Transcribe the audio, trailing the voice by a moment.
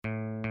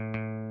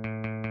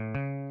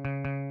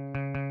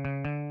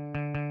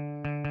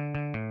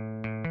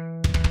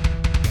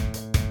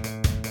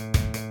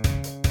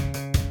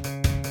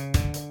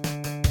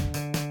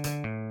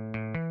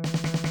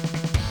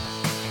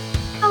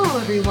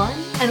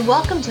everyone, and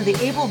welcome to the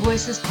Able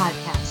Voices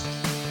podcast.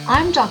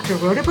 I'm Dr.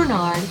 Rhoda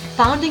Bernard,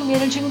 founding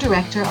managing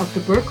director of the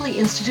Berkeley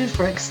Institute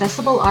for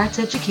Accessible Arts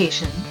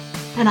Education,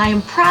 and I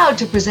am proud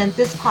to present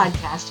this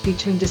podcast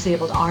featuring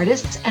disabled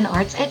artists and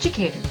arts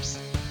educators.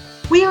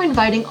 We are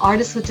inviting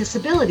artists with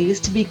disabilities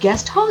to be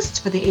guest hosts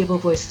for the Able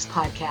Voices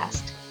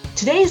podcast.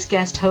 Today's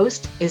guest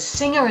host is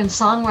singer and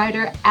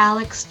songwriter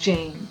Alex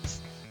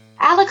James.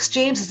 Alex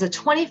James is a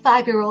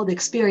 25-year-old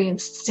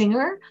experienced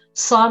singer,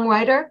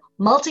 songwriter,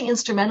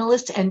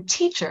 multi-instrumentalist, and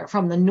teacher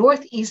from the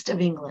northeast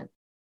of England.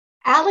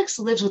 Alex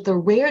lives with the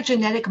rare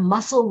genetic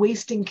muscle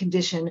wasting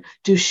condition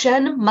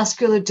Duchenne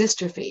muscular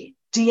dystrophy,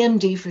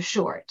 DMD for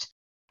short.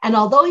 And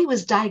although he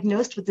was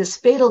diagnosed with this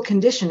fatal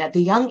condition at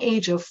the young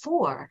age of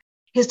 4,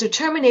 his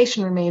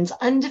determination remains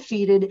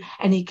undefeated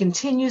and he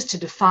continues to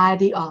defy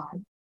the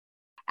odds.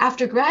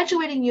 After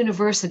graduating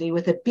university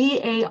with a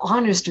BA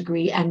honors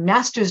degree and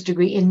master's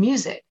degree in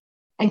music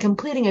and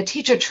completing a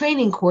teacher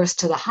training course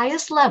to the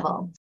highest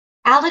level,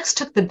 Alex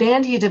took the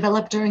band he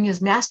developed during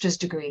his master's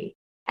degree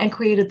and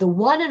created the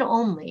one and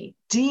only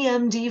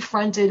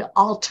DMD-fronted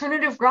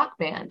alternative rock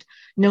band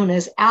known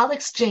as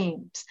Alex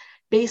James,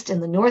 based in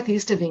the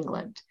northeast of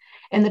England.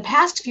 In the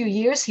past few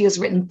years, he has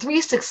written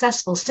 3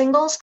 successful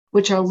singles,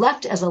 which are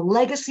left as a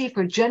legacy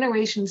for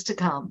generations to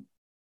come.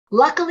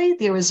 Luckily,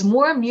 there is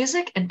more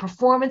music and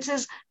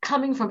performances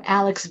coming from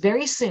Alex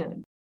very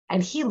soon,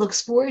 and he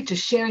looks forward to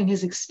sharing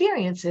his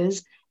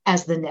experiences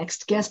as the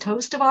next guest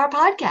host of our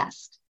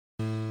podcast.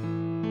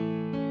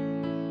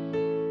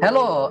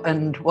 Hello,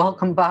 and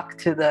welcome back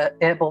to the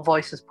Able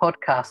Voices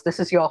podcast. This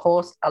is your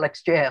host,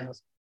 Alex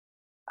James.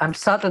 I'm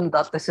saddened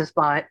that this is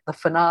the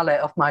finale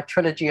of my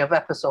trilogy of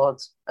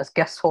episodes as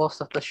guest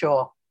host of the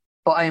show,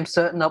 but I am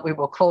certain that we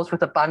will close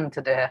with a bang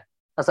today,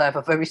 as I have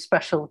a very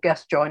special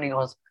guest joining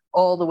us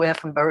all the way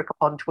from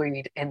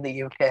Berwick-upon-Tweed in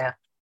the UK.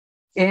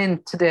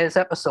 In today's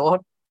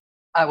episode,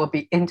 I will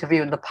be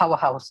interviewing the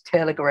powerhouse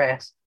Taylor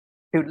Grace,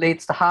 who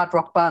leads the hard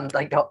rock band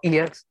that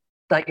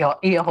your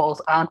ear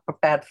holes aren't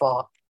prepared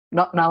for.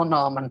 Not Now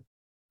Norman.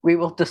 We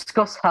will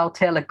discuss how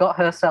Taylor got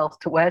herself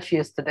to where she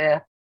is today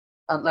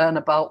and learn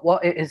about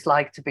what it is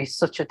like to be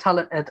such a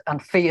talented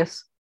and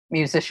fierce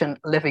musician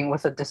living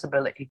with a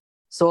disability.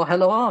 So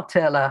hello,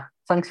 Taylor.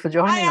 Thanks for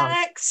joining us.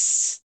 Hi,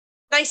 Alex.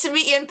 Nice to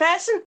meet you in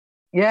person.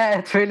 Yeah,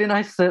 it's really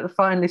nice to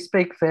finally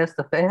speak face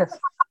to face.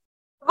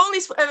 I've only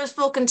ever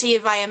spoken to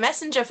you via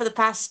Messenger for the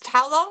past,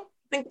 how long?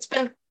 I think it's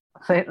been...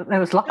 It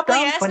was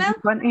lockdown,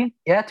 2020. Now?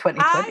 Yeah,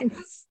 2020.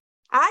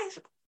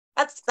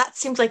 That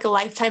seems like a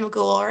lifetime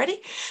ago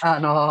already. I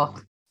know.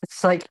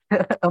 It's like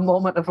a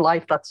moment of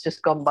life that's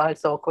just gone by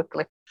so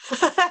quickly.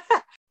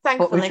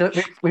 Thankfully.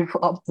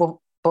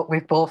 But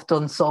we've both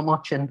done so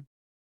much in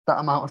that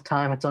amount of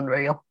time. It's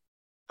unreal.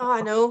 Oh,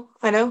 I know.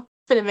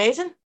 It's been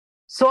amazing.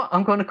 So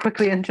I'm going to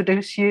quickly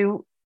introduce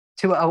you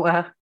to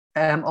our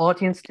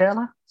audience,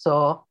 Taylor.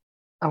 So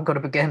I'm going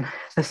to begin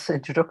this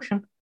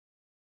introduction.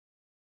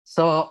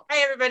 So,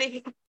 hi,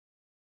 everybody.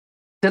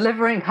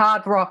 Delivering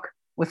hard rock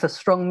with a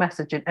strong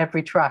message in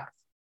every track,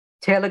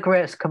 Taylor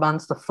Grace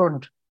commands the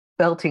front,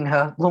 belting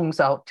her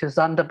lungs out to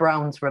Zander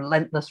Brown's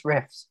relentless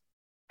riffs.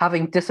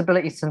 Having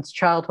disability since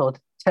childhood,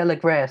 Taylor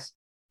Grace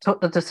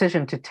took the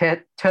decision to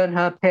turn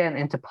her pain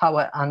into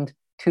power and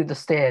to the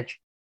stage.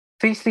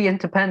 Fiercely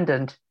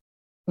independent,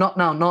 Not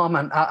Now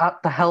Norman are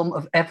at the helm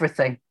of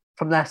everything,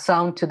 from their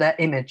sound to their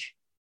image.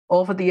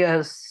 Over the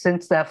years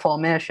since their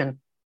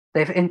formation,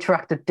 they've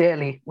interacted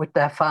daily with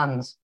their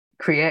fans,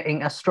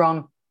 creating a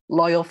strong,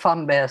 loyal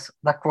fan base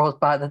that grows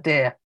by the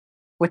day.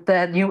 With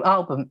their new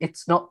album,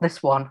 It's Not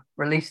This One,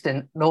 released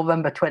in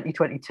November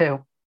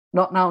 2022,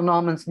 Not Now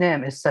Norman's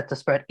name is set to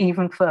spread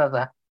even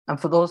further. And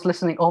for those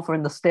listening over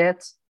in the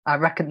States, I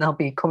reckon they'll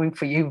be coming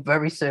for you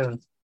very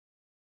soon.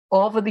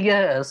 Over the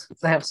years,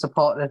 they have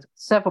supported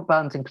several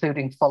bands,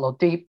 including Follow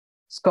Deep,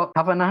 Scott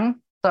Kavanagh, is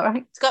that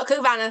right? Scott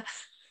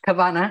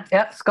Kavanagh.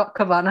 Scott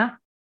Kavanagh,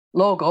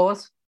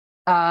 Logos,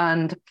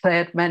 and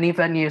played many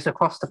venues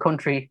across the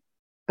country,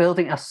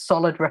 building a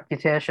solid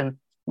reputation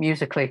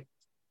musically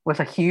with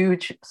a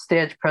huge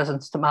stage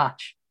presence to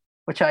match,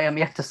 which I am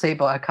yet to see,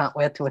 but I can't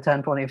wait to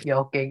attend one of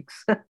your gigs.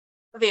 That'd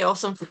be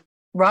awesome.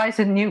 Rise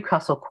in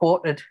Newcastle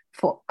quoted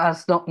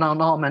as Not Now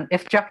Norman,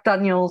 if Jack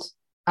Daniels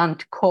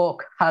and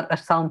Coke had a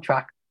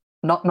soundtrack,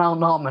 Not Now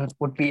Norman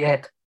would be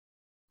it.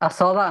 I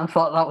saw that and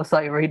thought that was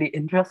really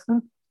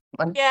interesting.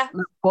 Yeah.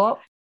 What?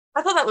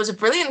 I thought that was a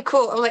brilliant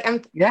quote. I'm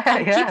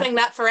keeping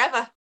that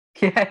forever.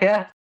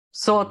 Yeah.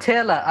 So,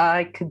 Taylor,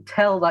 I can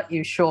tell that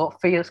you show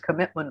fierce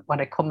commitment when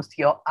it comes to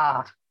your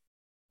art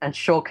and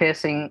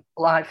showcasing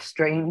live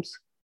streams,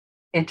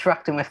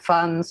 interacting with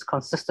fans,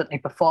 consistently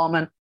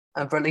performing,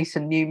 and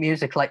releasing new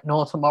music like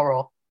No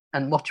Tomorrow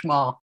and much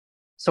more.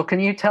 So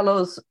can you tell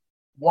us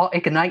what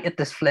ignited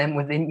this flame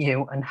within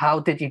you and how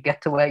did you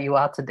get to where you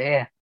are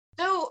today?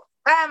 So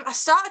I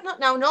started Not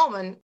Now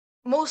Norman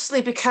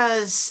mostly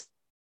because,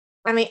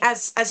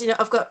 as you know,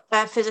 I've got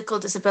physical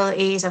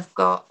disabilities, I've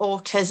got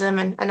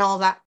autism and all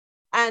that.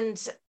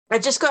 And I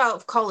just got out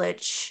of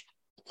college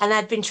and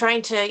I'd been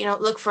trying to,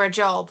 look for a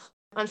job.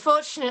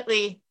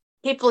 Unfortunately,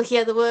 people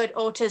hear the word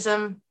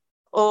autism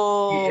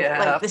or Yeah.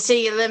 like they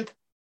see you limp,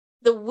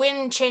 the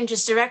wind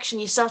changes direction.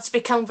 You start to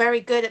become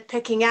very good at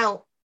picking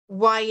out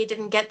why you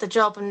didn't get the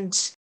job. And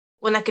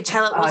when I could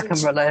tell it I can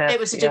wasn't, relate. it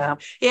was to Yeah.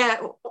 do, yeah,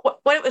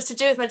 when it was to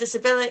do with my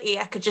disability,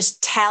 I could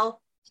just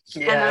tell.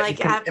 And Yeah, you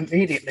can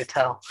immediately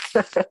tell.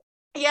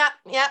 yeah,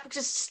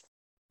 just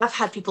I've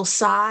had people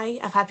sigh,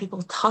 I've had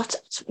people tut.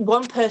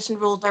 One person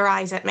rolled their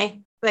eyes at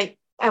me, like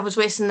I was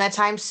wasting their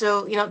time.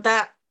 So,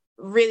 that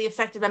really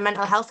affected my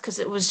mental health because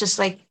it was just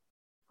like,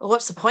 well,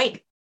 what's the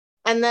point?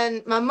 And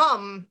then my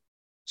mum,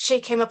 she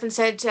came up and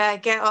said,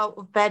 get out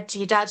of bed.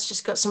 Your dad's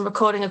just got some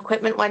recording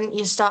equipment. Why don't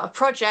you start a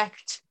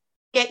project,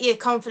 get your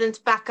confidence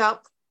back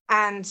up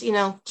and,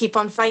 keep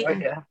on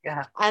fighting. Oh,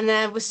 yeah.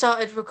 And we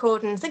started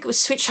recording, I think it was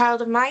Sweet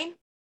Child of Mine.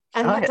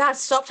 And my dad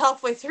stopped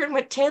halfway through and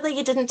went, Taylor,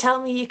 you didn't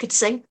tell me you could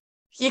sing.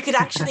 You could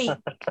actually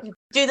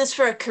do this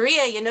for a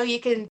career, you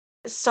can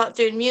start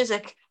doing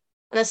music.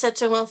 And I said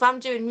to him, well, if I'm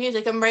doing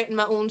music, I'm writing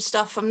my own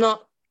stuff. I'm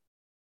not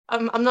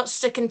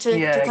sticking to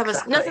covers.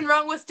 Exactly. Nothing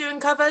wrong with doing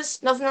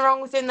covers. Nothing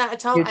wrong with doing that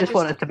at all. You just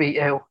want it to be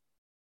you.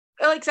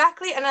 Well,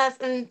 exactly. And I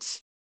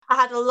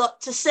had a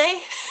lot to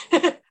say,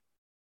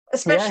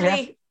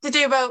 especially to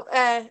do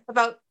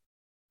about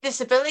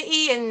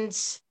disability, and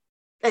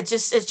it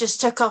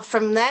just took off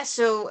from there.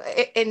 So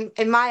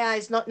in my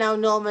eyes, Not Now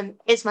Norman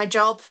is my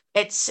job.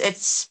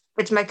 It's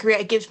my career.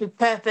 It gives me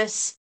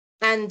purpose,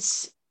 and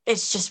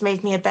it's just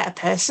made me a better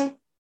person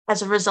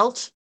as a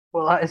result.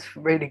 Well, that is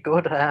really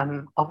good.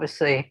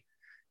 Obviously,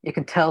 you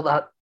can tell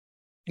that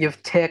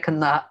you've taken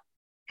that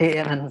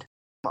here, and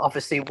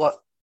obviously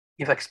what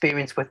you've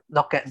experienced with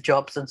not getting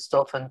jobs and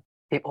stuff, and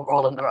people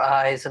rolling their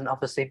eyes, and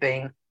obviously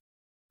being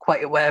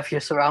quite aware of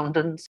your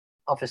surroundings.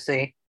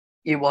 Obviously,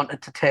 you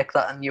wanted to take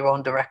that in your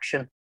own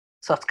direction.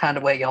 So that's kind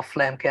of where your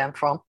flame came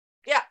from.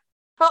 Yeah.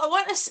 But I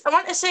want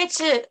to say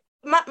to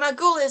my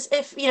goal is,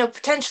 if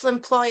potential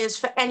employers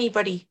for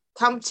anybody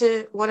come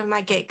to one of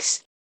my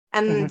gigs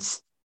and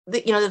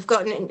they've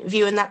got an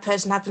interview and that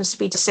person happens to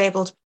be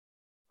disabled,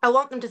 I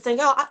want them to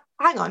think, oh,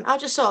 hang on, I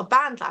just saw a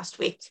band last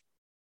week.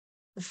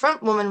 The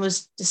front woman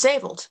was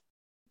disabled.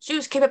 She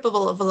was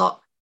capable of a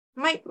lot.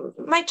 Might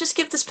just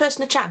give this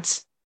person a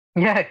chance.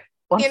 Yeah.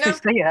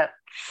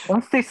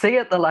 Once they see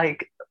it, they're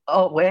like,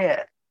 oh, wait,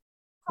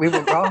 we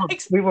were wrong.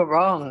 We were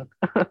wrong.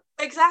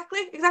 Exactly.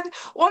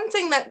 One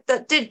thing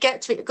that did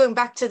get to me, going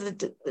back to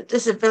the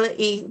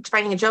disability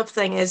finding a job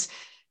thing, is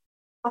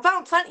I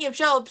found plenty of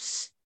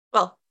jobs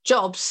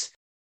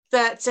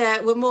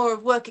that were more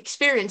of work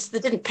experience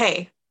that didn't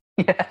pay.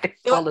 Yeah,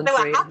 they were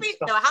happy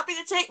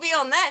to take me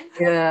on then.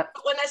 Yeah.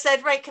 But when I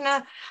said, right, can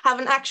I have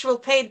an actual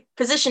paid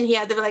position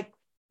here, they were like,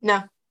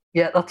 no.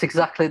 Yeah, that's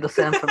exactly the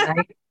same for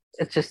me.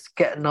 It's just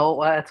getting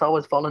nowhere. It's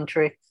always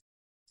voluntary.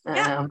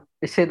 You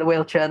see the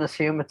wheelchair and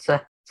assume it's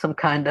some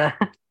kind of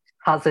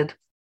hazard.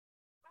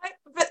 Right,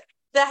 but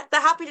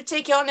they're happy to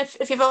take you on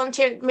if you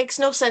volunteer. It makes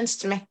no sense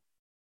to me.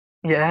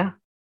 Yeah.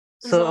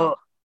 So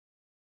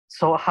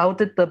how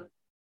did the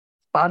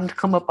band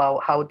come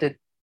about? How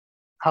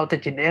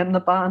did you name the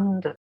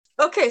band?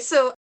 Okay,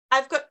 so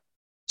I've got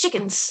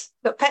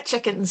pet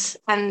chickens,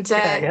 and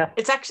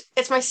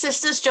it's my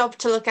sister's job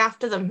to look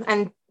after them,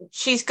 and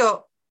she's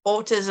got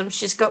autism.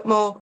 She's got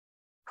more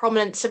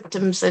prominent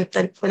symptoms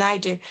than I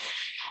do.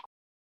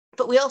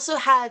 But we also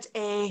had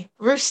a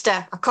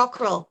rooster, a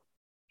cockerel.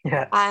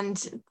 Yeah.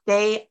 And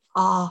they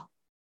are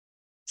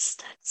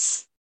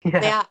studs. Yeah.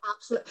 They are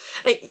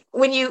absolutely,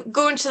 when you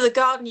go into the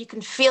garden, you can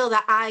feel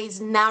their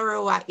eyes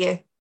narrow at you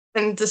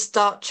and just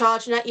start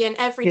charging at you. And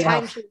every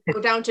time she would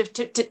go down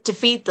to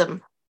feed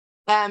them,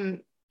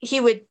 he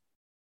would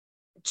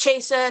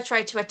chase her,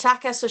 try to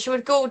attack her. So she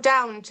would go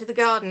down to the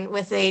garden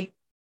with a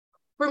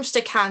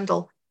broomstick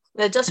handle,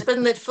 a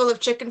dustbin lid full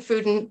of chicken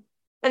food,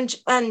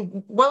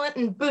 and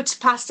Wellington boots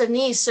past her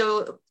knees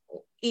so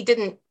he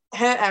didn't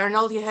hurt her, and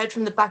all you heard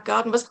from the back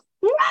garden was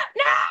nah!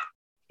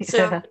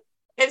 So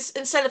it's,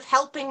 instead of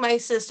helping my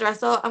sister, I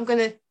thought, I'm going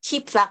to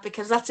keep that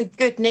because that's a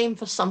good name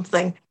for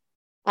something,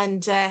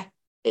 and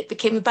it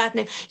became a bad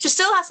name. She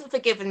still hasn't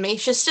forgiven me.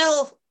 She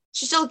still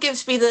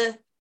gives me the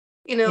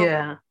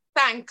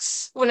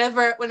thanks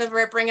whenever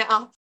I bring it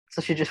up.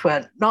 So she just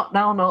went, not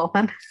now,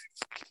 Norman.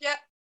 Yep.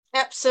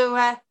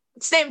 So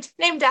it's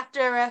named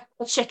after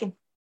a chicken.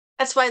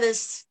 That's why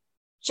there's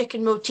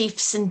chicken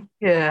motifs and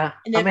I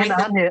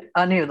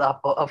knew that,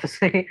 but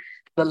obviously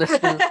the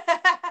listeners,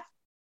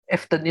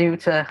 if they're new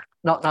to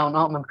Not Now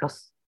Norman,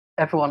 because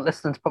everyone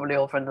listening's probably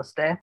over in the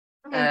States,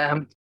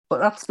 but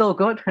that's still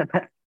good.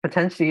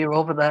 Potentially you're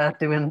over there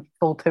doing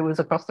full tours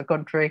across the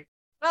country.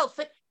 Well,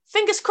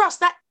 fingers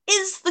crossed. That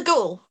is the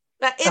goal.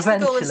 That is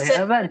eventually, the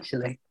goal.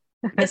 Eventually.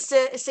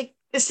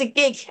 It's a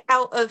gig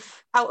out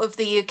of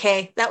the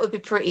UK. That would be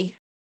pretty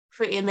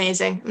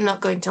amazing. I'm not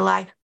going to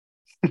lie.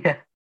 Yeah.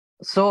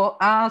 So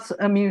as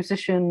a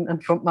musician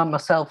and frontman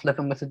myself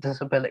living with a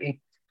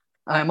disability,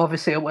 I'm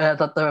obviously aware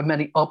that there are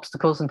many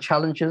obstacles and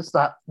challenges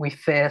that we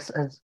face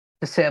as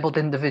disabled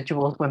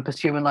individuals when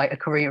pursuing like a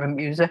career in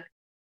music.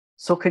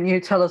 So can you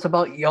tell us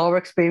about your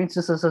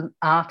experiences as an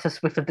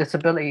artist with a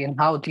disability, and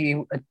how do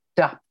you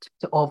adapt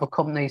to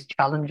overcome these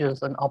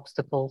challenges and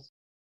obstacles?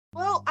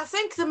 Well, I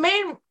think the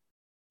main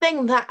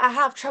thing that I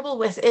have trouble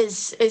with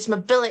is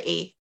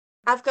mobility.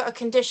 I've got a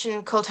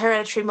condition called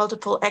hereditary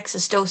multiple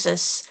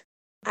exostosis.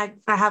 I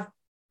have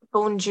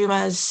bone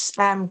tumors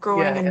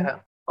growing in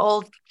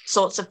all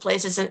sorts of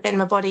places in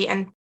my body,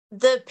 and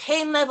the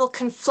pain level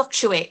can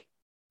fluctuate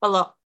a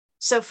lot.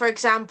 So, for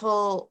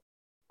example,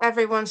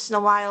 every once in a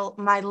while,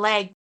 my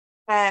leg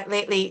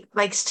lately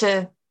likes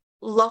to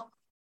lock.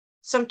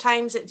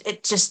 Sometimes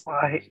it just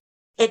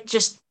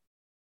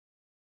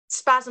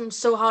spasms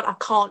so hard I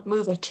can't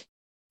move it.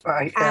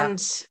 Right. Yeah.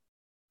 And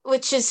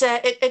which is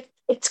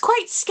it's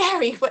quite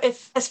scary, but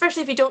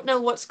especially if you don't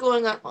know what's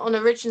going on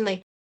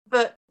originally.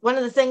 But one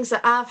of the things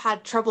that I've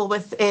had trouble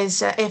with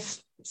is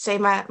if, say,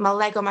 my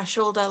leg or my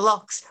shoulder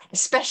locks,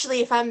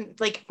 especially if I'm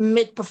like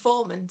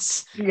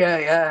mid-performance.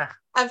 Yeah.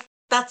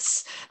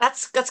 That's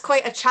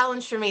quite a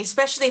challenge for me,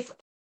 especially if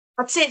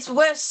I'd say it's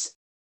worse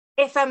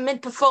if I'm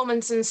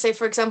mid-performance and, say,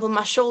 for example,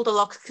 my shoulder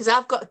locks, because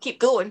I've got to keep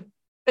going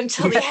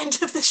until the end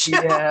of the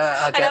show.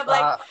 Yeah, I get and I'm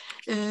that.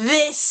 like,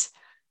 this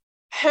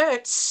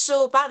hurts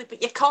so badly,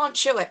 but you can't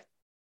show it.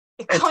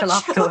 Until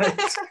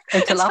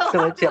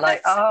afterwards, you're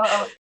like,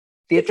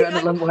 the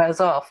adrenaline wears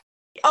off.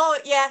 Oh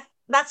yeah,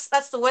 that's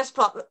the worst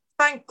part.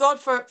 Thank God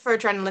for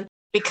adrenaline,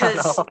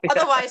 because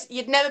otherwise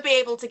you'd never be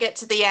able to get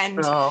to the end.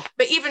 No.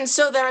 But even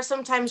so, there are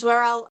some times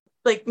where I'll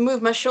like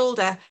move my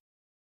shoulder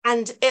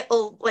and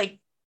it'll like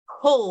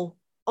pull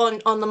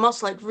on the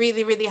muscle like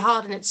really, really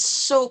hard, and it's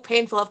so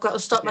painful. I've got to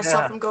stop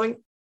myself from going.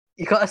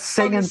 You got to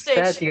sing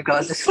instead. You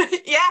got to just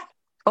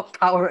put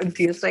power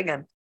into your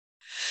singing.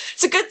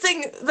 It's a good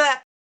thing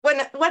that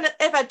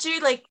if I do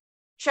like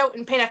shout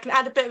in pain, I can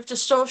add a bit of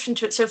distortion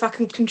to it. So if I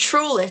can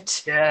control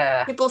it,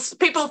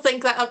 people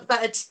think that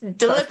it's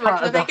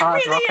deliberate. And it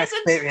really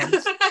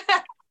isn't.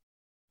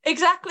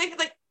 Exactly.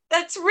 Like,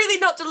 that's really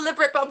not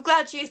deliberate, but I'm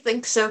glad you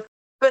think so.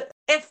 But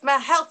if my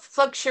health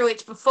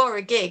fluctuates before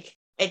a gig,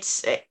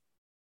 it's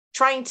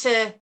trying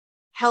to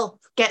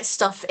help get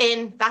stuff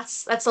in.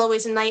 That's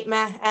always a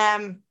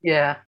nightmare.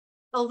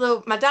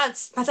 Although my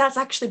dad's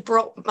actually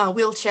brought my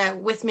wheelchair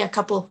with me a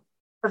couple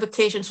of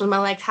occasions when my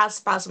leg has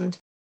spasmed,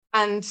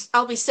 and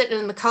I'll be sitting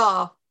in the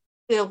car,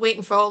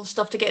 waiting for all the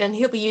stuff to get in.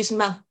 He'll be using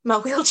my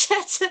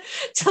wheelchair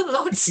to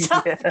load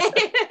stuff in.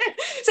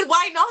 So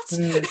why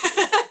not?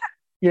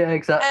 Yeah,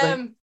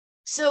 exactly.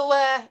 So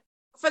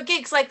for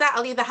gigs like that,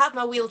 I'll either have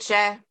my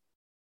wheelchair,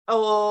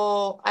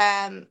 or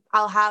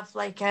I'll have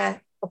like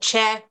a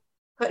chair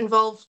put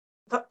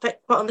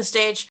on the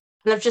stage,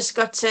 and I've just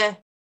got to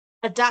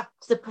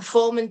adapt the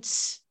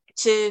performance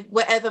to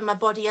whatever my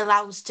body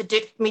allows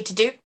me to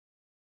do.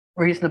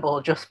 Reasonable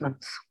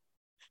adjustments.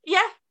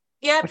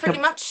 Yeah, pretty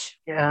much.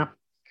 Yeah.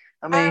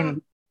 I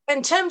mean,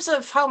 in terms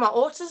of how my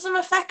autism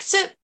affects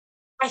it,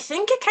 I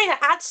think it kind of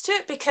adds to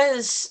it,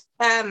 because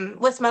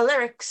with my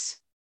lyrics,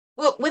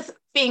 well, with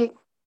being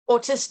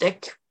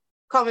autistic,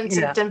 common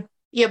symptom,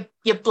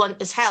 you're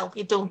blunt as hell.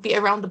 You don't beat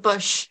around the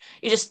bush.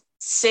 You just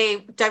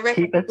say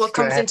directly what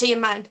comes into your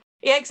mind.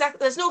 Yeah, exactly.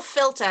 There's no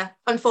filter,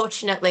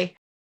 unfortunately,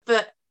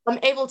 but I'm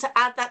able to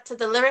add that to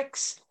the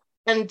lyrics,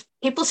 and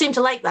people seem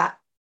to like that.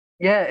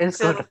 Yeah, it's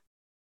good.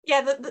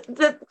 Yeah,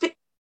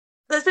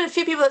 there's been a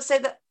few people that say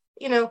that,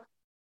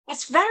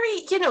 it's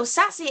very,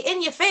 sassy,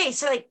 in your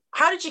face. Like,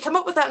 how did you come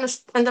up with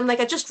that? And I'm like,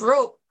 I just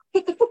wrote.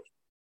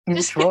 You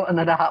just wrote and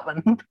it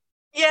happened.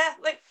 Yeah,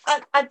 like,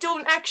 I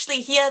don't actually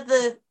hear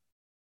the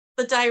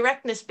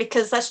directness,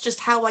 because that's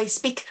just how I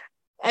speak.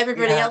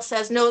 Everybody else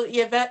says, no,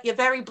 you're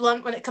very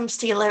blunt when it comes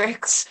to your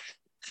lyrics.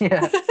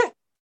 Yeah.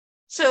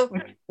 So,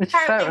 which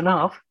fair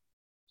enough.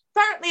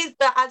 Apparently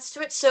that adds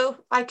to it, so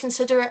I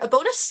consider it a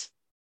bonus.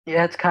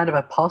 Yeah, it's kind of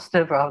a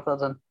positive rather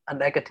than a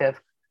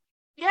negative.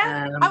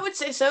 Yeah, I would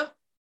say so.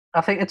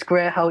 I think it's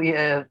great how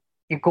you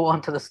go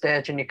onto the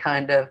stage and you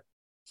kind of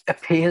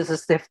appears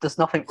as if there's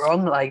nothing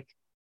wrong, like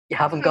you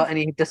haven't got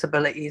any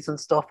disabilities and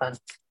stuff, and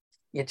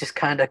you're just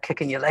kind of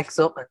kicking your legs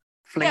up and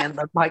flinging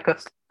the mic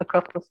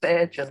across the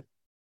stage. And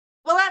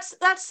well,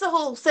 that's the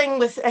whole thing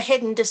with a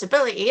hidden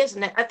disability,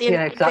 isn't it? At the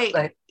end of the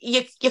day,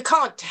 you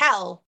can't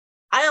tell.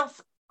 I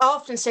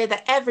often say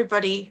that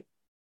everybody,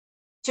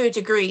 to a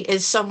degree,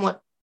 is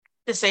somewhat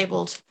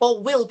disabled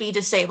or will be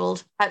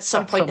disabled at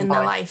some point in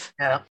their life.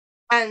 Yeah.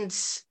 And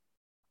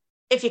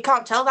if you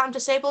can't tell that I'm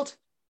disabled,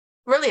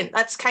 brilliant.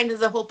 That's kind of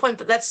the whole point.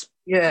 But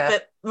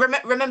but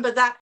remember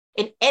that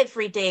in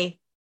everyday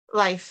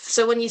life.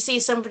 So when you see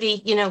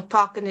somebody,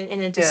 parking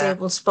in a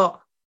disabled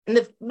spot, and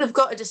they've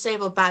got a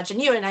disabled badge,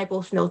 and you and I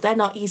both know they're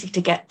not easy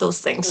to get those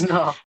things.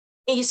 No.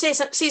 And you see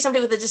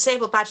somebody with a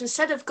disabled badge,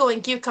 instead of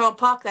going, you can't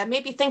park there,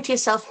 maybe think to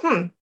yourself,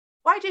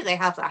 why do they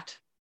have that?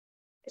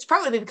 It's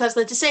probably because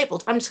they're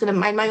disabled. I'm just going to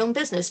mind my own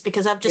business,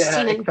 because I've just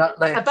seen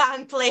a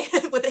band play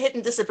with a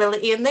hidden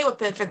disability, and they were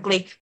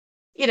perfectly,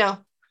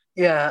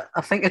 Yeah,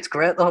 I think it's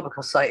great though,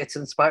 because like it's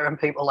inspiring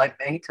people like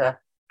me to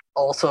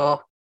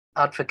also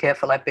advocate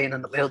for like being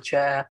in the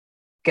wheelchair,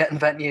 getting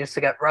venues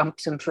to get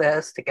ramps in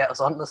place to get us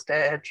on the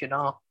stage,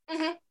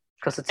 Mm-hmm.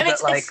 because it's a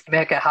bit like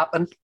make it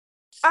happen.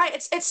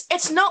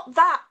 It's not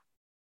that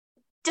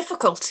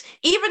difficult.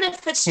 Even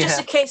if it's just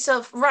a case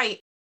of, right,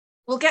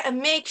 we'll get a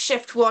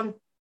makeshift one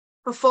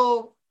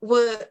before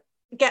we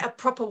get a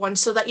proper one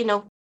so that,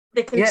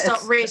 they can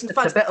start raising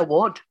funds. It's a bit of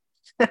wood.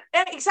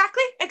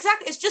 Exactly.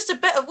 It's just a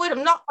bit of wood.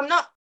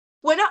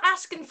 We're not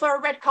asking for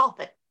a red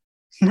carpet.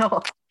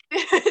 No. Do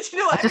you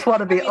know what I just want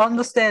to be on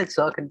the stage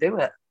so I can do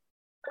it.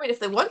 I mean, if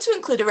they want to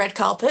include a red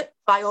carpet,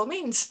 by all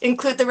means,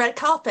 include the red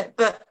carpet.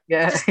 But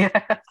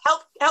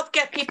help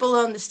get people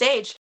on the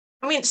stage.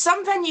 I mean,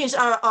 some venues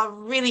are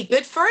really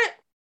good for it.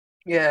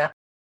 Yeah.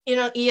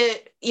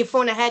 You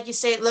phone ahead, you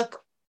say,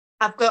 look,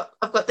 I've got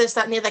this,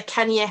 that, and the other.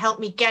 Can you help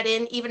me get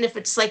in? Even if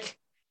it's like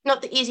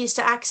not the easiest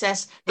to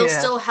access, they'll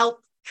still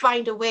help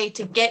find a way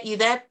to get you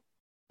there,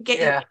 get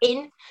you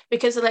in,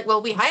 because they're like,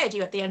 well, we hired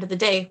you at the end of the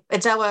day.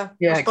 It's our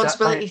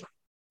responsibility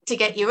to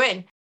get you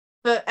in.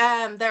 But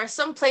there are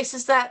some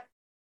places that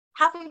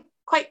haven't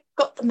quite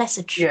got the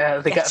message. Yeah,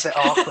 they get a bit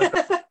awkward,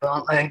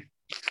 don't they?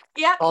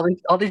 Yeah. Or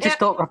they just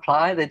don't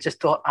reply. They just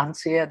don't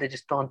answer you. They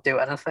just don't do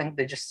anything.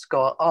 They just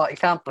go, oh, you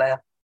can't play.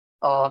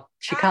 Or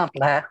she can't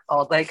play.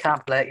 Or they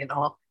can't play,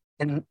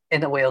 in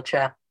a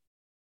wheelchair.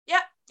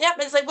 Yeah.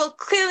 It's like, well,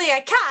 clearly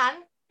I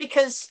can,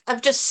 because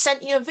I've just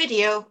sent you a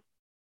video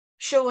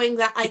showing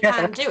that I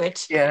can do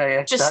it. Yeah,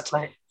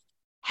 exactly. Just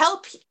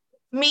help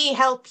me,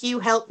 help you,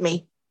 help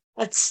me.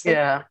 That's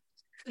I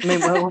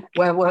mean,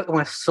 we're working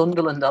with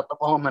Sunderland at the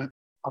moment,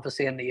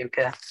 obviously in the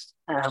UK.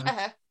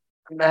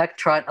 They're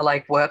trying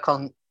to work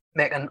on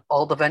making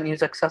all the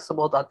venues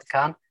accessible that they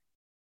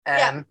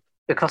can,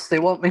 because they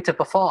want me to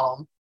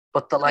perform,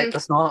 but they're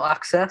there's no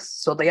access,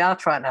 so they are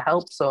trying to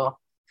help. So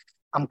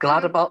I'm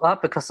glad about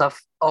that, because I've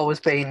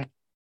always been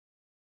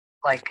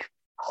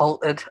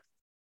halted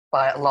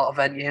by a lot of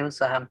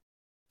venues,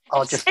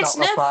 or just not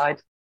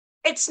replied.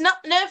 It's not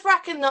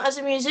nerve-wracking though, as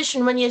a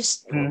musician, when you're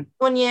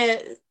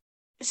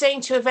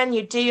saying to a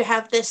venue, do you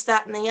have this,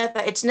 that, and the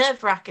other? It's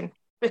nerve-wracking,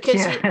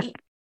 because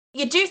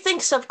you do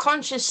think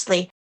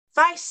subconsciously,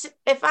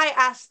 if I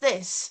ask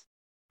this,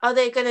 are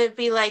they going to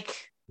be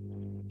like,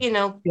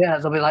 they'll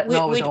be like,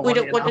 no, we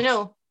don't want to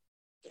know.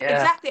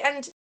 Exactly,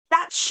 and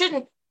that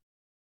shouldn't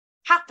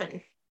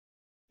happen.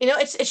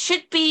 It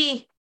should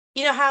be,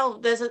 how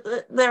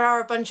there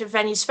are a bunch of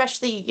venues,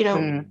 especially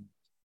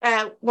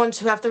ones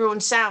who have their own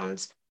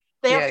sounds.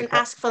 They often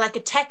ask for a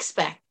tech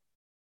spec.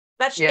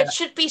 It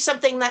should be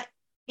something that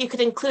you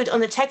could include on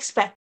the tech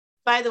spec.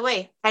 By the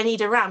way, I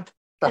need a ramp.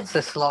 That's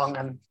this long,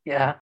 and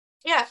Yeah,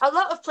 a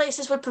lot of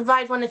places would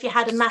provide one if you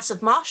had a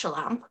massive Marshall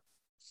amp.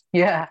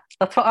 Yeah,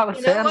 that's what I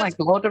was saying,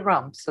 load of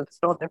ramps. It's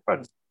no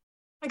different.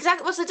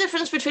 Exactly. What's the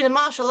difference between a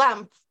Marshall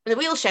amp and a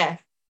wheelchair?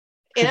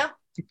 Yeah,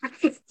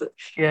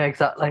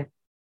 exactly.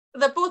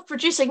 They're both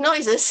producing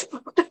noises.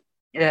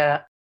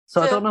 Yeah.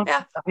 So I don't know,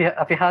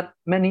 have you had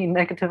many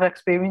negative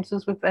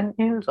experiences with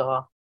venues, or?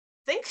 I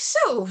think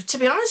so, to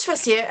be honest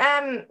with you.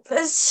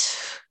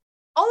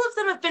 All of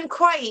them have been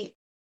quite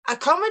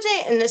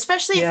accommodating,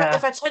 especially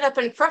if I turn up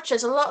in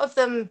crutches. A lot of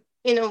them,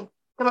 come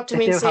up to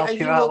me and say, "Are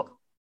you okay?"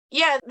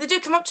 Yeah, they do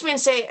come up to me and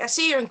say, "I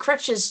see you're in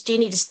crutches. Do you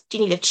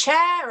need a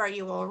chair? Are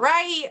you all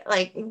right?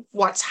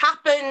 What's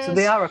happened?" So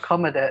they are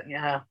accommodating,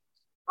 yeah.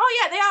 Oh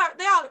yeah,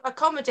 they are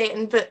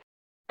accommodating, but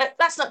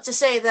that's not to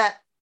say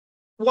that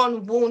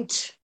one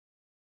won't.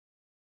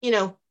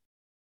 I'll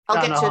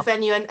get to a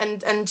venue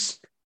and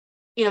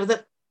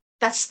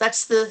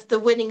that's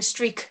the winning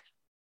streak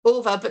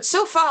over. But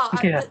so far,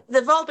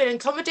 they've all been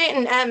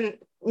accommodating.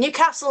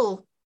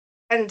 Newcastle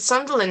and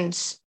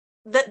Sunderland,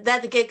 they're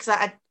the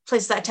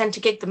places that I tend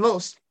to gig the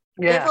most.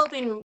 Yeah. They've all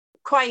been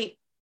quite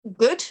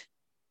good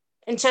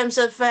in terms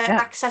of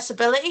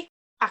accessibility.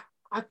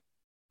 I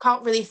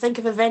can't really think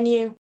of a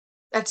venue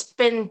that's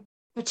been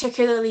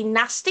particularly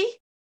nasty.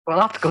 Well,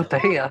 that's good to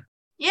hear.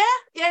 Yeah,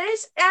 it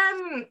is.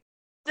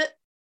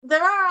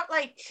 There are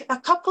a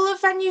couple of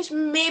venues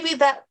maybe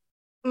that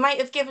might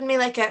have given me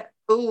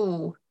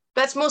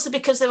that's mostly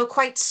because they were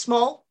quite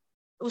small.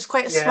 It was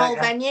quite a small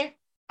venue,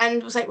 and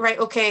it was right,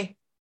 okay,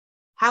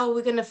 how are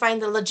we going to find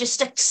the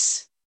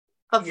logistics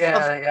of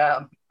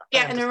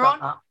getting her on?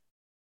 That.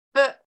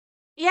 But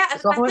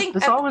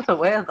there's always a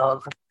way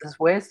though. There's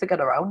ways to get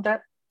around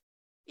it.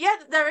 Yeah,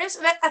 there is.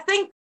 And I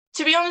think,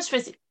 to be honest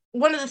with you,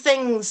 one of the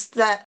things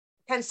that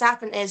tends to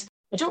happen is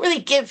I don't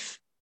really give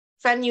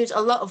venues a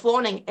lot of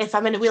warning if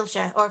I'm in a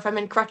wheelchair or if I'm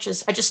in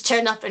crutches. I just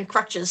turn up in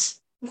crutches.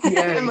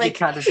 Yeah, you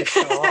kind of just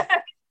show up.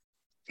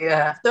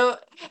 Yeah. So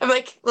I'm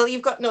like, well,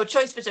 you've got no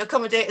choice but to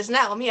accommodate us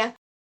now. I'm here.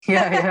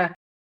 Yeah.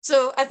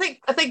 So I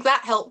think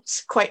that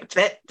helps quite a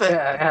bit. But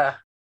yeah.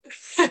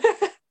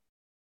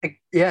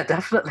 Yeah,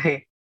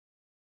 definitely.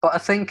 But I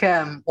think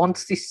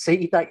once they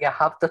see that you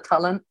have the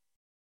talent,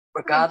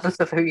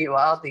 regardless of who you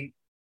are, they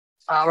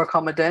are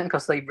accommodating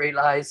because they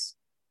realise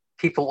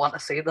people want to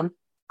see them.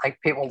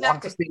 People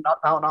want to see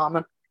Knockdown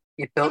Armin.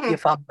 You've built your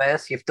fan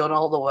base, you've done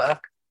all the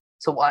work,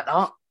 so why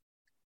not?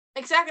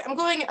 Exactly. I'm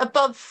going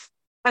above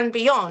and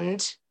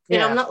beyond.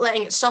 I'm not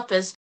letting it stop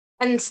us.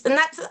 And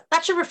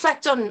that should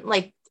reflect on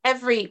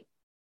every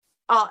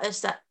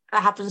artist that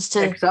happens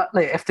to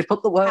Exactly. If they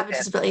put the work have a in,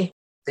 disability.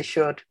 they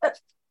should.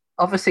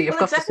 Obviously, you've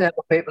Well, got exactly. to say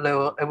for people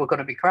who are going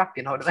to be crap,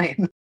 you know what I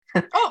mean?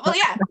 Oh, well,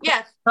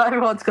 yeah, Not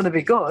everyone's going to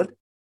be good.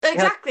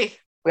 exactly.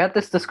 We had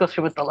this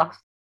discussion with I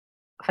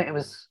think it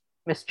was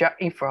Miss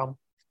Jackie from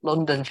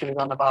London. She was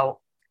on about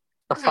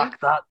the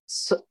fact that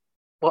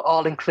we're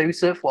all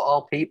inclusive, we're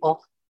all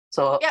people.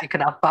 So Yeah. you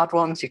can have bad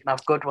ones, you can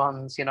have good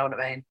ones, you know what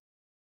I mean?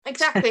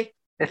 Exactly.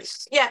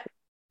 It's Yeah.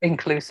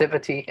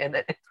 inclusivity in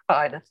its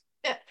finest.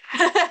 Yeah.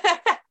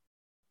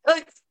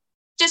 Like,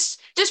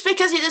 just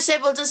because you're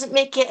disabled doesn't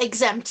make you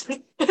exempt.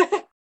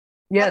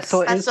 Yeah, That's,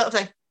 so that sort of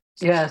thing.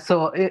 yeah,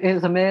 so it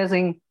is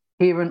amazing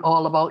hearing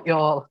all about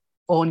your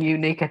own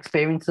unique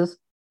experiences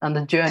and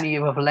the journey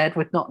you have led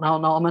with Not Now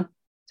Norman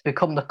to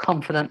become the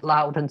confident,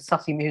 loud, and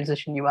sassy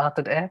musician you are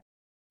today.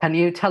 Can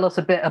you tell us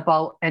a bit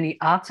about any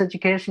arts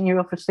education you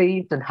have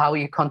received and how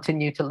you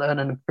continue to learn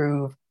and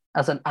improve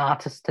as an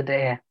artist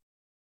today?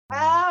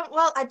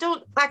 Well, I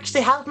don't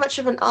actually have much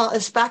of an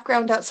artist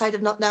background outside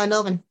of Not Now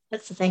Norman.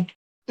 That's the thing.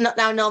 Not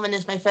Now Norman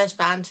is my first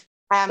band.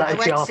 That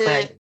is your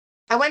thing.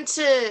 I went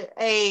to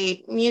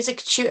a music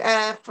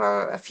tutor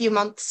for a few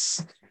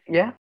months.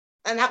 Yeah.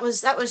 And that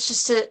was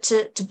just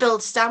to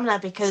build stamina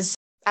because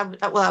I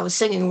was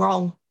singing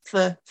wrong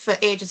for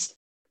ages.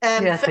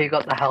 Yeah, so you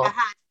got the help.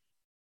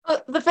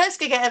 The first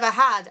gig I ever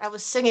had, I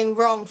was singing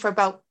wrong for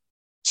about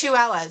 2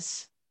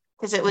 hours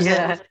because it was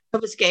a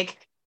covers gig.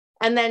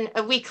 And then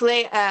a week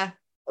later,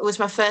 it was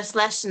my first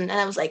lesson, and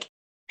I was like,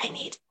 I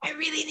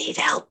really need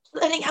help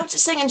learning how to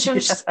sing. And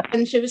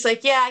she was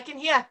like, yeah, I can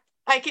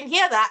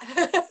hear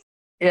that.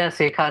 Yeah,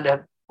 so you kind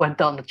of went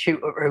down the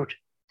tutor route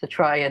to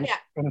try and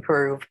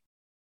improve.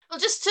 Well,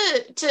 just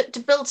to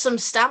build some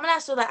stamina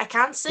so that I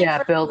can sing.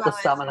 Yeah, build the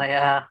stamina,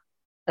 yeah.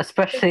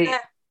 Especially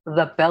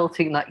the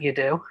belting that you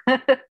do.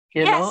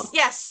 you know?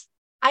 Yes.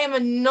 I am a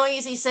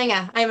noisy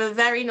singer. I am a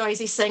very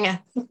noisy singer.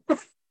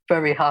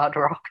 Very hard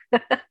rock.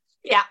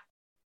 Yeah.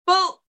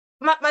 Well,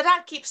 my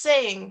dad keeps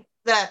saying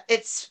that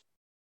it's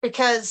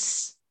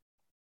because,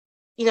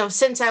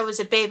 since I was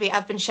a baby,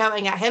 I've been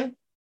shouting at him.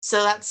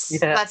 So that's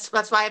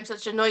why I'm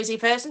such a noisy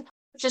person,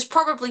 which is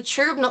probably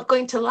true. I'm not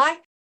going to lie.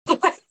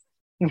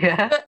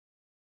 Yeah. But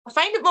I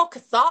find it more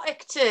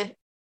cathartic to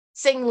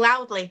sing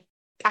loudly.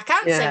 I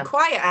can sing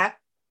quieter,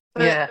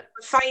 but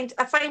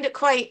I find it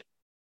quite.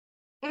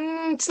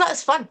 It's not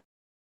as fun.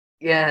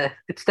 Yeah,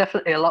 it's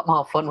definitely a lot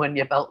more fun when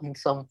you're belting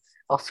some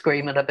or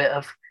screaming a bit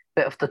of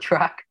the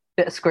track,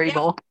 bit of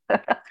screamo.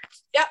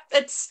 Yeah,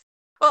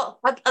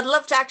 I'd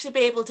love to actually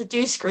be able to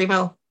do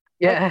screamo.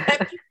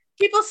 Yeah.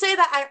 People say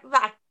that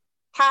I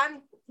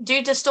can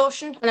do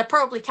distortion, and I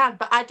probably can,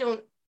 but I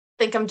don't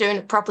think I'm doing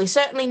it properly.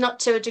 Certainly not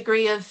to a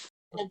degree of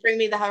Bring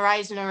Me the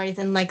Horizon or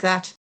anything like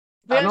that.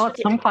 I know at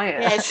some point.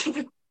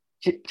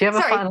 Do you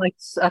ever find like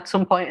at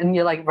some point in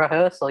your like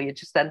rehearsal, you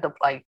just end up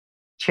like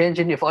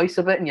changing your voice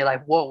a bit, and you're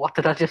like, "Whoa, what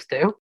did I just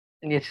do?"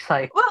 And you're just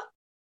like, "Well,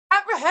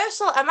 at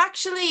rehearsal,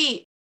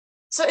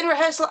 in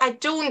rehearsal, I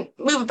don't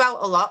move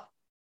about a lot.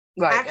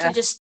 Right, I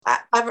actually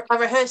I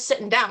rehearse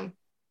sitting down.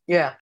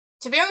 Yeah.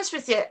 To be honest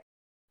with you,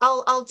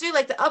 I'll do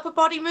like the upper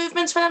body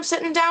movements when I'm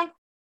sitting down.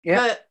 Yeah.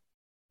 But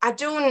I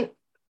don't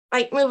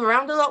like move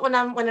around a lot when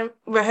I'm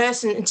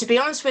rehearsing. And to be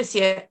honest with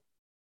you,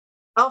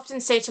 I often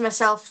say to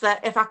myself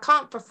that if I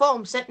can't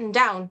perform sitting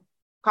down,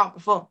 I can't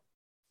perform.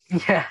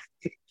 Yeah.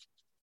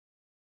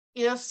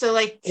 So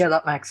like. Yeah,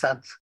 that makes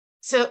sense.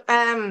 So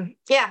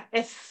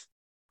if,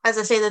 as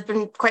I say, there've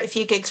been quite a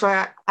few gigs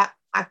where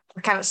I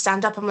can't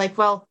stand up. I'm like,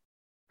 well,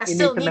 I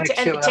still need to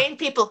entertain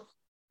people.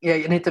 Yeah,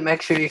 you need to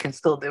make sure you can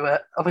still do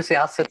it. Obviously,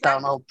 I'll sit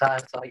down all the time,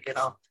 so it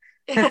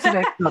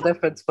makes no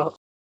difference. But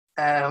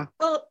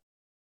well,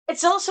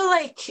 it's also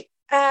like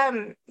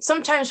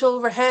sometimes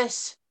we'll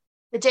rehearse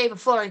the day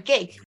before a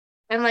gig,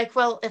 and like,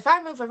 well, if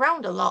I move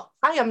around a lot,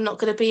 I am not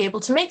going to be able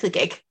to make the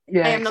gig.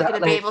 Yeah, I am not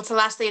going to be able to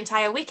last the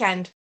entire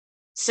weekend.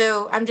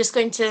 So I'm just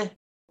going to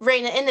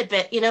rein it in a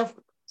bit,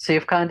 So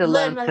you've kind of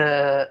learned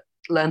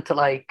to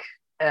like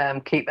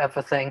keep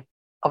everything.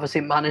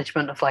 Obviously,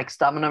 management of like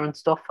stamina and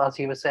stuff, as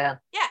you were saying.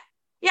 Yeah.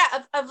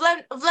 I've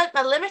learned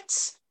my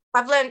limits.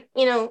 I've learned,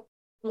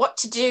 what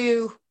to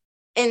do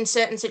in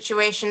certain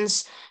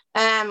situations.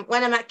 When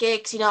I'm at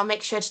gigs, I'll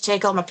make sure to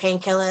take all my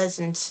painkillers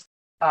and.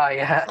 Oh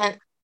yeah. And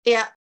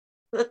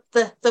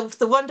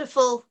the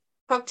wonderful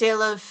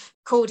cocktail of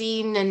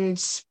codeine and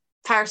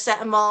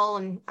paracetamol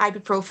and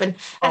ibuprofen.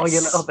 Oh,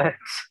 your little bits.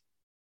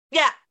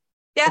 Yeah.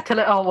 Until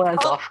it all wears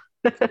off.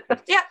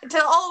 Yeah, until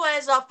it all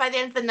wears off by the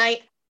end of the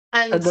night.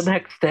 And the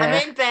next day,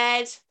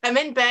 I'm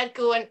in bed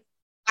going,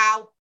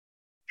 ow.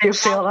 You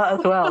feel that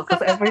as well?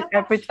 Because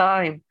every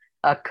time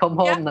I come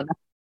home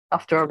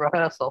after a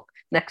rehearsal,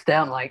 next day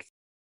I'm like,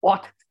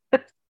 what?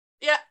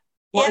 Yeah.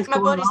 My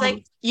body's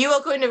like, you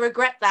are going to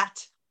regret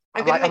that.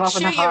 I'm going to make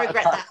sure you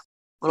regret that.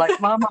 I'm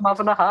like, Mom, I'm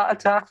having a heart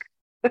attack.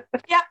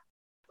 Yeah.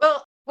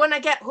 Well, when I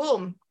get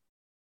home,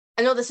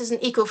 I know this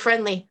isn't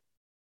eco-friendly,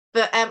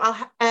 but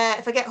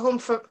if I get home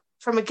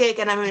from a gig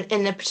and I'm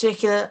in a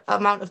particular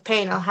amount of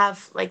pain, I'll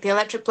have like the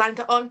electric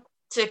blanket on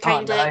to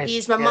kind of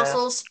ease my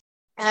muscles.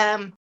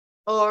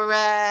 or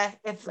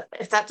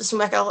if that doesn't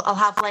work, I'll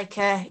have like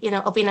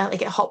I'll be in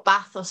like a hot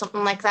bath or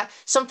something like that.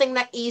 Something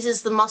that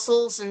eases the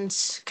muscles and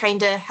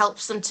kind of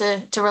helps them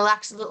to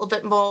relax a little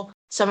bit more,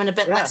 so I'm in a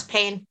bit less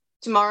pain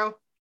tomorrow.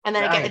 And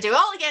then I get to do it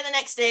all again the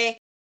next day,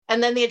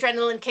 and then the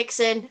adrenaline kicks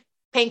in,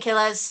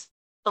 painkillers,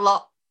 a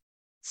lot.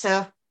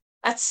 So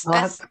that's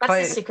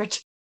the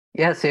secret.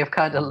 Yeah, so you've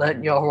kind of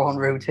learnt your own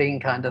routine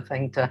kind of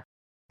thing to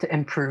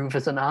improve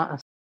as an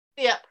artist.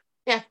 Yeah.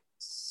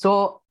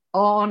 So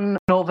on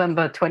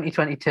November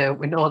 2022,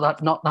 we know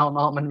that Not Now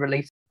Norman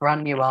released a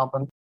brand new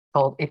album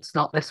called It's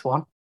Not This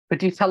One.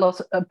 Could you tell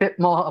us a bit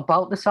more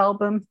about this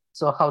album?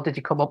 So how did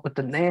you come up with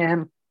the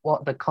name?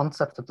 What the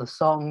concept of the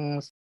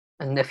songs?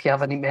 And if you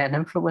have any main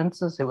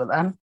influences, who were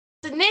them?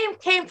 The name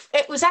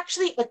it was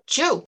actually a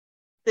joke,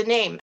 the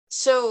name.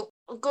 So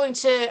going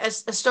to a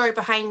story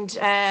behind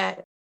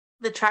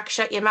the track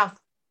Shut Your Mouth.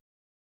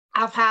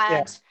 I've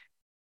had,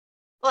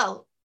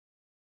 well,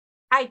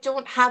 I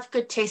don't have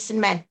good taste in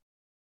men.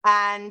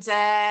 And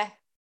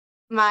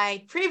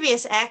my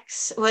previous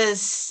ex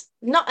was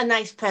not a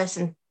nice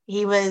person.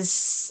 He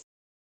was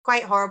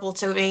quite horrible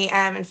to me.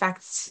 In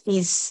fact,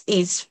 he's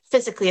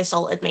physically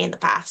assaulted me in the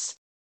past.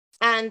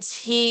 And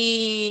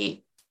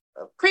he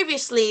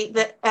previously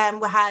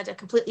we had a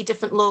completely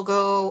different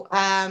logo.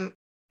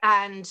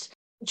 And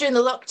during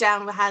the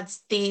lockdown, we had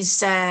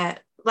these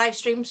live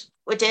streams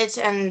we did,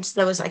 and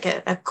there was like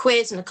a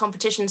quiz and a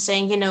competition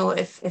saying,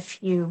 if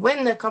you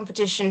win the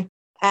competition,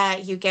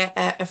 you get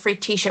a free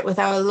T-shirt with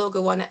our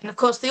logo on it. And of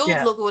course, the old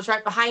logo was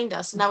right behind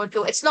us, and I would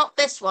go, "It's not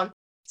this one.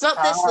 It's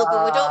not this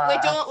logo. We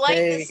don't like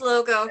this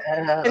logo."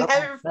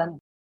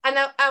 And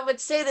I would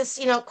say this,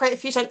 quite a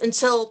few times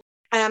until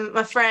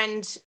my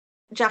friend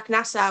Jack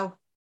Nassau,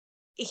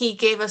 he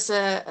gave us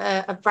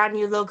a brand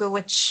new logo,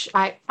 which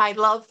I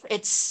love.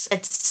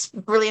 It's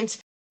brilliant.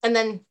 And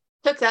then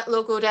took that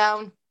logo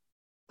down,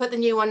 put the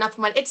new one up,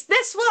 and went, "It's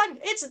this one.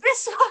 It's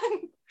this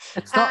one.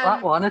 It's not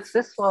that one. It's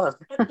this one."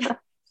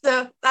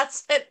 So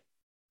that's it.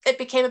 It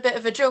became a bit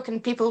of a joke,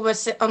 and people were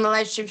on the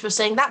live streams were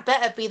saying that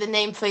better be the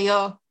name for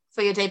your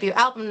debut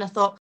album. And I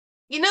thought,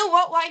 you know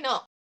what? Why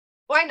not?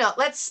 Why not?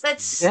 Let's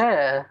take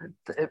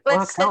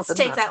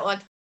that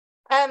one.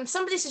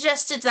 Somebody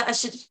suggested that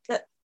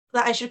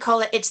I should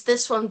call it It's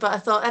This One, but I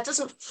thought that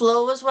doesn't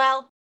flow as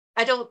well.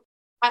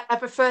 I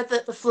prefer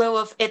the flow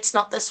of It's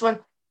Not This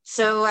One.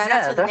 So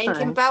that's what the name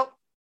came about.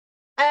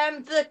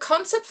 The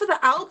concept for the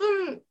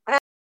album,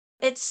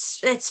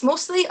 it's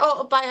mostly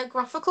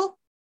autobiographical.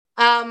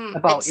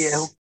 About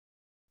you.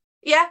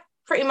 Yeah,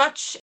 pretty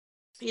much.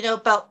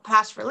 About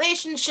past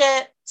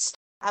relationships,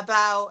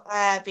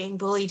 about being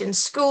bullied in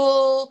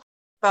school,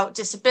 about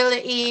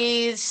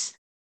disabilities,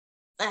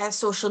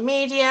 social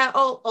media,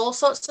 all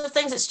sorts of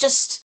things. It's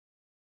just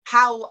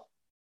how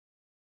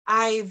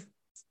I've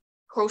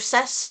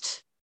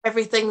processed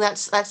everything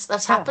that's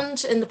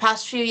happened in the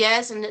past few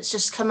years, and it's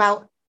just come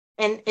out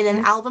in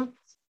an album.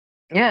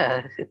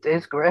 Yeah, it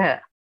is great.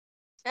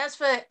 As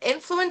for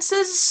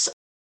influences,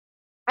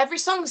 every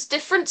song's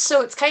different,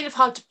 so it's kind of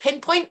hard to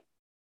pinpoint,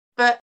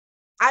 but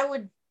I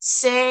would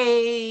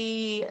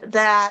say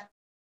that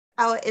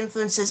our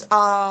influences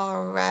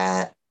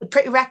are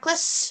Pretty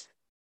Reckless,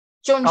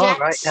 Joan Jett,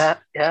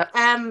 right,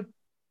 yeah.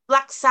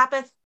 Black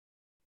Sabbath,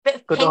 bit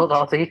of Good Pink. old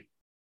Ozzy.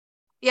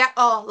 Yeah,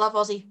 love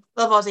Ozzy.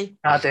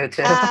 I do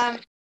too.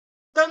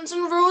 Guns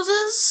N'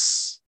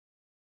 Roses,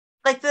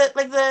 like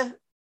the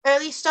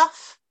early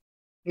stuff.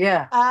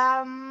 Yeah.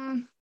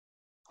 And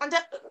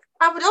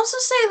I would also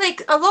say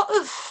like a lot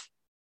of,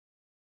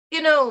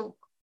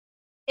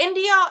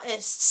 indie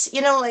artists,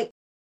 like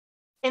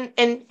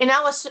in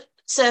our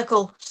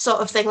circle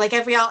sort of thing, like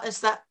every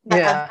artist that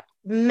I've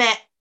met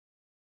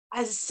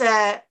has,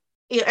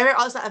 every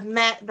artist that I've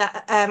met,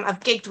 that I've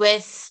gigged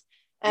with,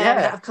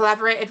 that I've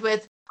collaborated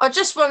with, or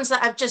just ones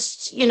that I've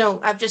just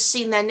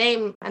seen their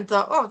name and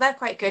thought, oh, they're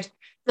quite good.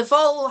 They've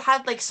all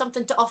had like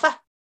something to offer.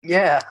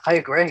 Yeah, I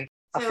agree.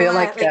 So,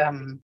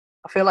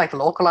 I feel like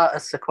local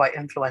artists are quite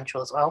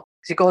influential as well.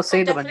 Because you go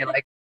see them and you're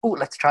like, oh,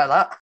 let's try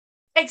that.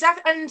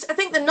 Exactly. And I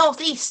think the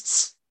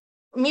Northeast's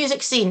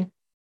music scene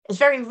is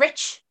very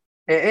rich.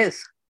 It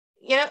is.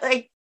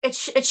 Like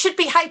it should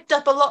be hyped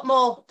up a lot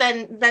more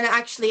than it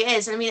actually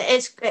is. I mean,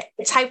 it's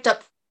hyped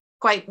up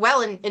quite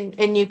well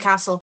in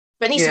Newcastle,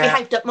 but it needs to be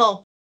hyped up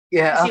more.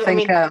 Yeah, I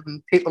think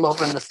people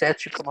over in the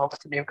States should come over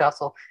to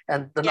Newcastle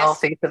and the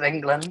northeast of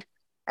England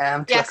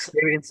to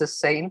experience this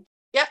scene.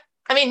 Yeah,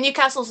 I mean,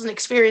 Newcastle's an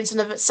experience in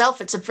of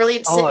itself. It's a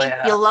brilliant city.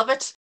 Yeah. You'll love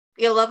it.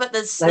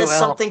 There's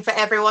something for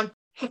everyone.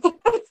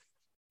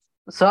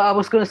 So I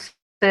was going to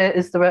say,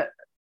 is there a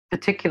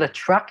particular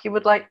track you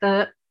would like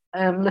the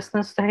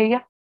listeners to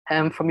hear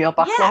from your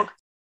backlog?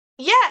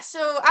 Yeah,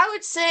 so I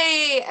would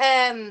say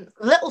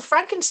Little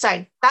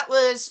Frankenstein. That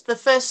was the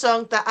first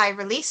song that I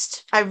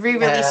released. I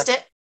re-released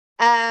it.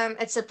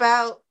 It's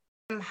about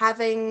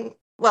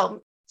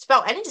it's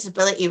about any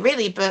disability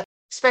really, but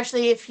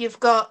especially if you've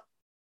got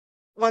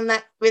one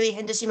that really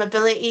hinders your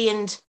mobility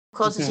and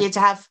causes you to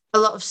have a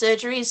lot of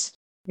surgeries.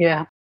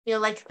 Yeah.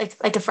 Like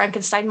a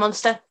Frankenstein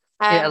monster.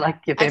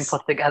 Like you're being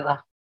put together.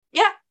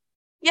 Yeah.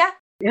 Yeah.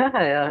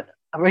 Yeah,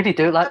 I really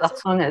do like That's that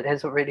it. song. It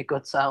is a really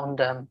good sound.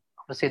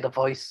 Obviously, the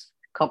voice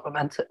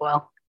complements it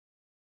well.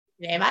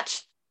 Very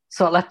much.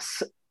 So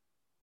let's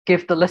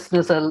give the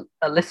listeners a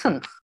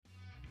listen.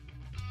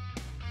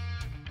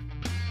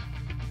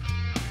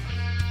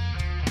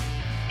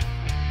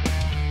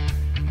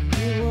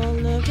 You will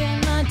look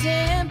at my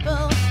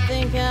dimples,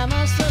 think I'm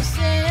all so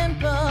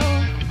simple.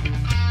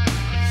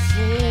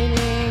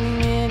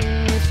 Sitting in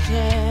this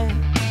chair,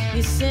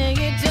 you say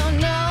you don't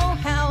know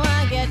how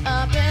I get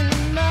up in the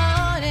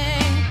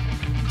morning.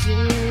 Do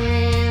you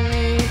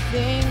really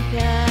think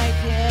I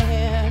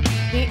care?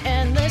 The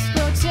endless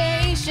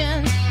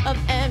quotations of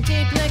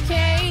empty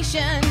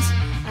placations.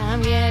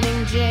 I'm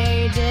getting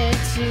jaded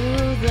to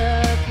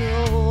the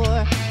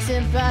core.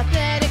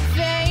 Sympathetic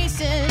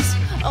faces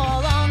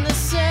all on the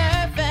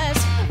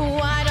surface.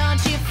 Why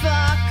don't you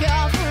fuck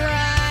off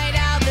right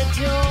out the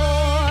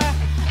door?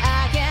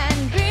 I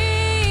can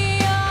be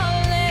your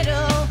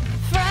little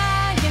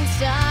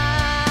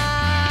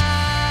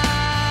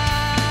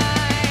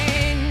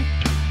Frankenstein.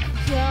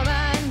 Come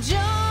and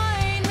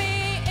join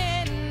me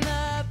in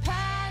the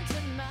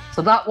pantomime.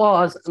 So that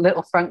was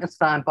Little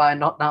Frankenstein by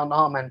Not Now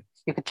Norman.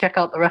 You can check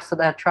out the rest of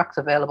their tracks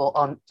available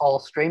on all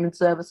streaming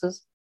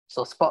services.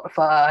 So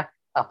Spotify,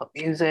 Apple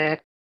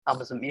Music,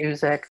 Amazon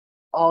Music,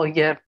 all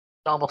your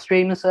normal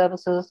streaming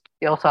services.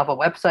 You also have a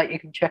website you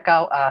can check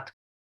out at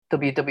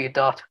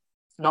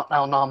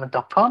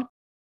www.notnownorman.com,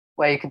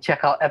 where you can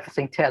check out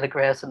everything Taylor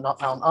Grace and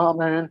Not Now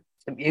Norman,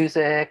 the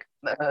music,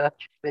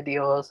 merch,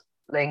 videos,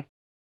 links,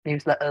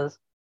 newsletters,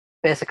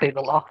 basically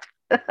the lot.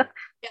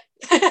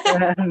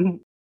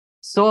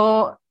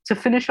 So to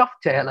finish off,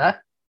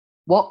 Taylor,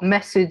 what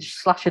message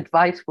 /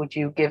 advice would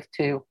you give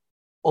to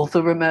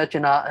other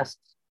emerging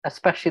artists,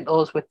 especially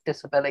those with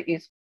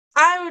disabilities?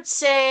 I would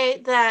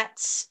say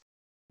that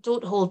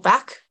don't hold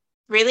back,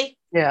 really.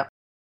 Yeah.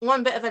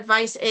 One bit of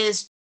advice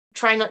is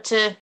try not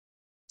to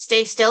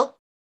stay still.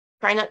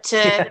 Try not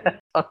to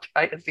I'll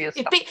try to be as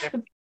be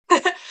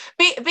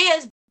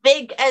as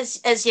big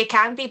as you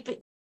can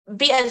be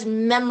as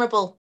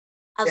memorable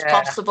as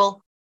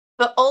possible,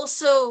 but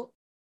also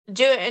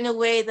do it in a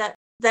way that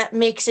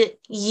makes it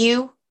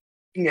you.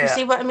 Yeah. You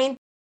see what I mean?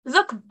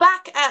 Look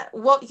back at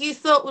what you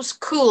thought was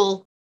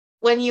cool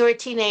when you were a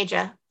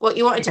teenager, what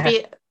you wanted to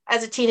be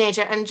as a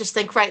teenager, and just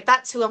think, right,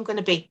 that's who I'm going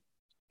to be.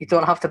 You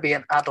don't have to be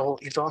an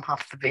adult. You don't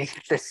have to be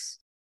this.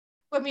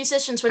 We're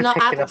musicians. We're not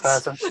particular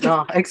adults. person.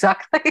 No,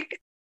 exactly.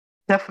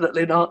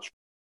 Definitely not.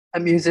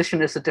 A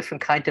musician is a different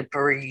kind of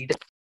breed.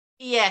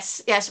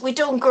 Yes. We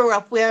don't grow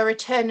up. We are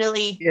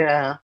eternally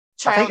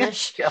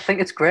childish. I think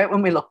it's great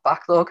when we look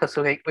back, though, because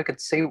we could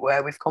see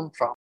where we've come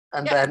from.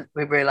 And then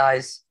we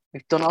realise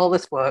we've done all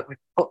this work. We've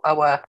put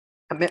our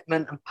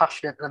commitment and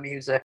passion into the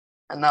music.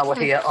 And now we're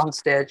here on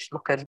stage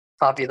looking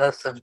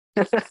fabulous. And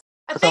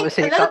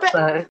obviously you've got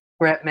the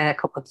great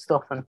makeup and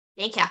stuff. And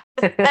thank you.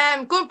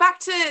 Going back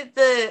to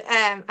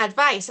the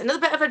advice, another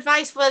bit of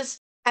advice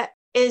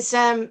is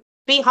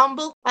be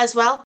humble as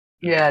well.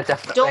 Yeah,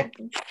 definitely.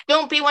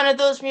 Don't be one of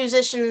those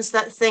musicians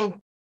that think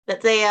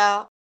that they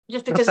are,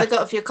 just because they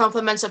got a few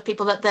compliments of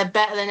people, that they're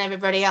better than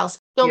everybody else.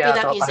 Don't be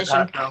that musician.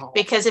 Like that, no.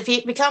 Because if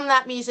you become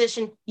that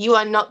musician, you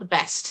are not the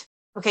best.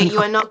 Okay, you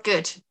are not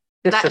good.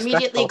 That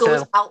immediately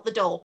goes out the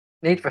door.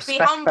 Need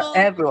respect for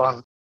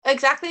everyone.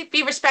 Exactly.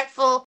 Be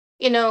respectful.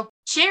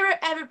 Cheer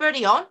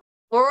everybody on.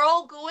 We're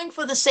all going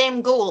for the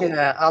same goal.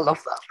 Yeah, I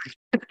love that.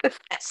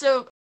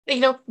 So,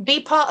 be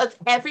part of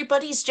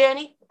everybody's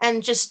journey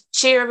and just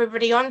cheer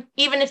everybody on.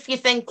 Even if you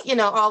think, oh,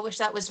 I wish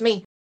that was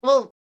me.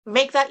 Well,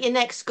 make that your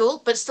next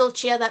goal, but still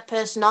cheer that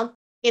person on.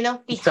 Be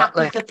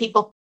happy for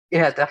people.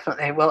 Yeah,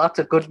 definitely. Well, that's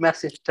a good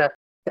message to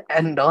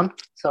end on.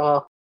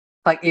 So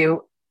thank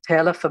you,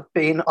 Taylor, for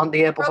being on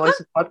the Able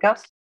Voices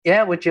podcast.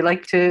 Yeah, would you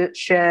like to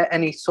share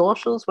any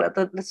socials where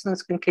the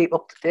listeners can keep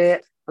up to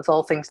date with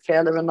all things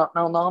Taylor and Not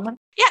Now Norman?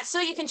 Yeah,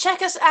 so you can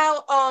check us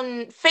out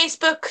on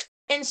Facebook,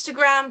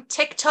 Instagram,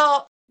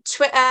 TikTok,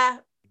 Twitter,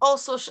 all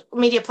social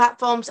media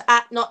platforms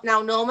at Not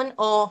Now Norman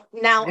or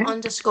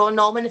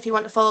now_Norman if you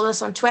want to follow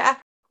us on Twitter.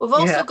 We've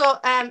also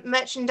got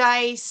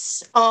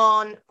merchandise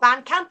on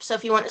Bandcamp, so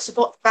if you want to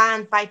support the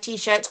band, buy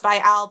t-shirts, buy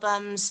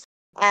albums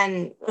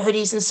and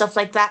hoodies and stuff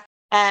like that,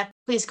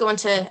 please go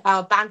into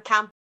our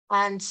Bandcamp.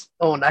 And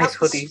nice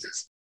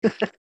hoodies.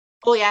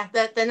 Oh yeah,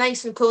 they're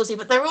nice and cozy,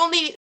 but they're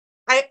only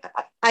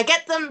I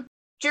get them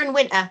during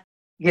winter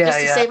just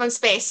to save on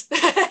space.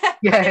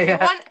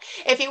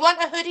 If you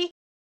want a hoodie,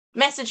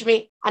 message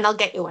me and I'll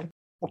get you one.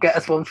 We'll get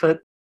us one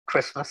for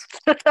Christmas.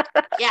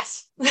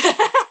 Yes.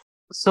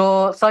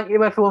 So thank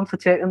you everyone for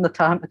taking the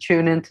time to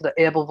tune in to the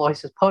Able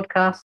Voices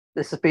podcast.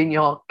 This has been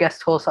your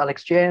guest host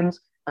Alex James,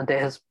 and it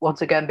has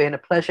once again been a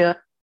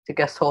pleasure to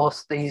guest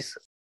host this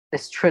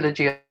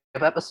trilogy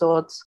of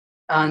episodes.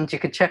 And you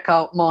can check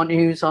out more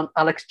news on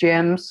Alex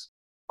James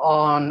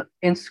on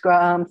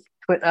Instagram,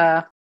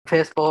 Twitter,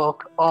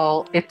 Facebook,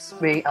 all it's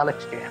me,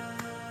 Alex James.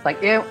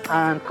 Thank you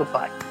and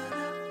goodbye.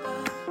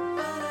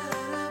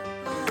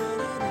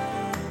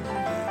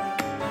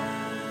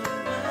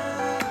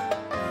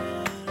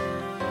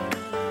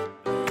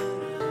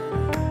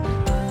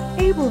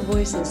 Able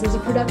Voices is a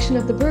production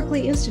of the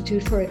Berklee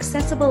Institute for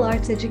Accessible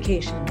Arts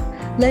Education,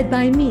 led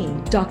by me,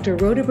 Dr.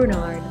 Rhoda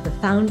Bernard, the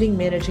founding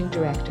managing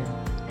director.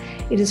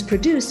 It is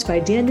produced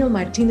by Daniel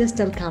Martinez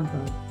del Campo.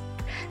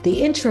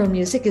 The intro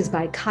music is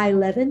by Kai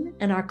Levin,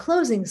 and our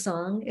closing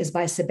song is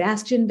by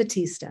Sebastian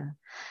Batista.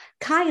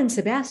 Kai and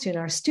Sebastian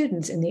are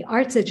students in the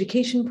arts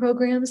education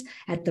programs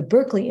at the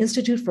Berklee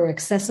Institute for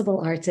Accessible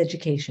Arts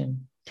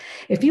Education.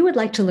 If you would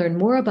like to learn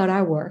more about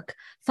our work,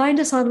 find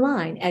us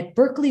online at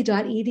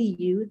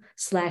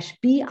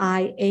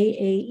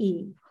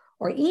berkeley.edu/BIAAE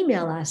or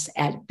email us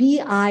at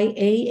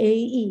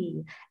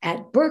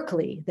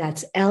BIAAE@berkeley,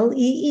 that's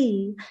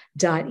LEE.edu.